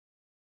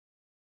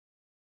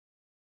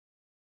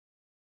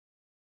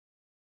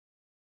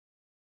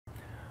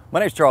My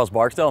name is Charles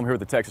Barksdale. I'm here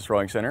with the Texas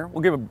Rowing Center.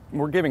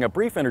 We're giving a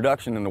brief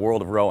introduction in the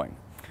world of rowing.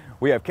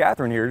 We have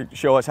Catherine here to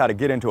show us how to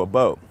get into a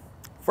boat.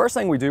 First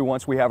thing we do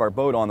once we have our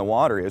boat on the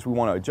water is we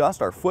want to adjust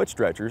our foot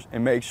stretchers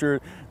and make sure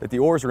that the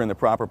oars are in the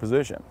proper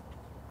position.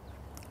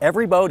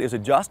 Every boat is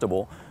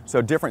adjustable,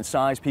 so different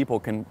size people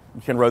can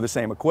row the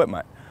same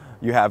equipment.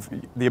 You have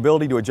the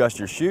ability to adjust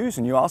your shoes,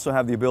 and you also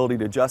have the ability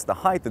to adjust the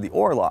height of the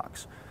oar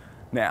locks.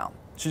 Now,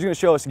 she's going to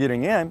show us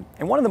getting in,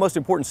 and one of the most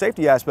important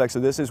safety aspects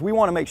of this is we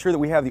want to make sure that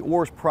we have the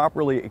oars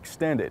properly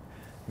extended.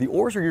 The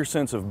oars are your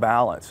sense of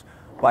balance.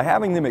 By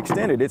having them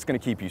extended, it's going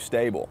to keep you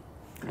stable.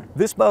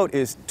 This boat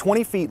is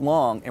 20 feet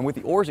long, and with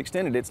the oars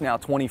extended, it's now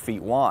 20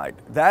 feet wide.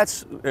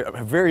 That's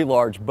a very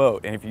large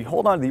boat, and if you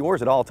hold on to the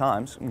oars at all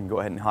times, you can go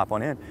ahead and hop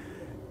on in,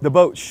 the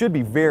boat should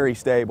be very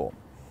stable.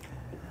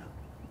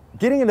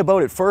 Getting in the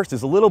boat at first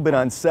is a little bit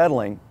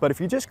unsettling, but if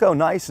you just go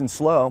nice and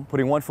slow,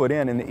 putting one foot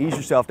in and ease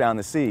yourself down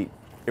the seat,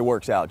 it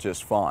works out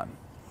just fine.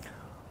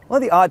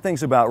 One of the odd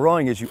things about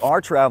rowing is you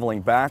are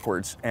traveling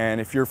backwards, and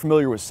if you're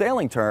familiar with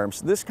sailing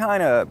terms, this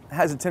kind of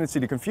has a tendency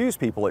to confuse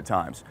people at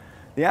times.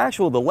 The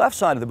left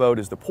side of the boat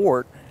is the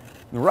port,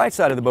 and the right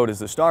side of the boat is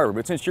the starboard,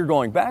 but since you're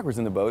going backwards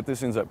in the boat,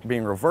 this ends up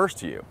being reversed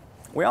to you.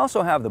 We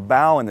also have the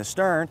bow and the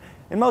stern,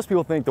 and most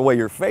people think the way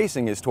you're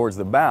facing is towards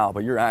the bow,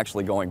 but you're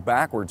actually going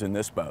backwards in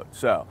this boat.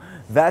 So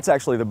that's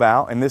actually the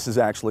bow, and this is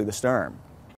actually the stern.